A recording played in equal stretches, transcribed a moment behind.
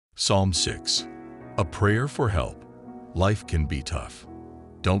Psalm 6. A prayer for help. Life can be tough.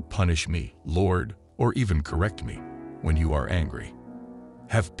 Don't punish me, Lord, or even correct me when you are angry.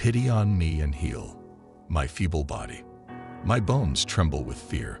 Have pity on me and heal my feeble body. My bones tremble with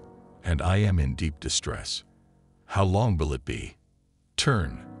fear, and I am in deep distress. How long will it be?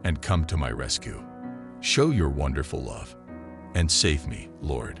 Turn and come to my rescue. Show your wonderful love and save me,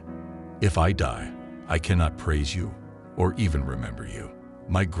 Lord. If I die, I cannot praise you or even remember you.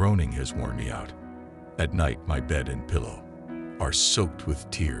 My groaning has worn me out. At night, my bed and pillow are soaked with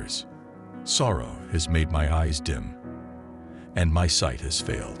tears. Sorrow has made my eyes dim, and my sight has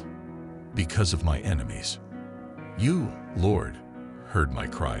failed because of my enemies. You, Lord, heard my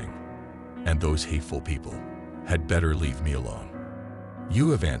crying, and those hateful people had better leave me alone. You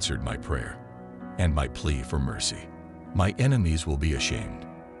have answered my prayer and my plea for mercy. My enemies will be ashamed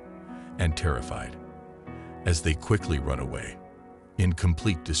and terrified as they quickly run away in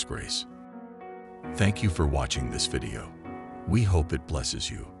complete disgrace. Thank you for watching this video. We hope it blesses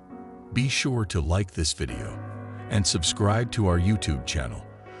you. Be sure to like this video and subscribe to our YouTube channel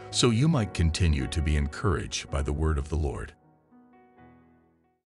so you might continue to be encouraged by the word of the Lord.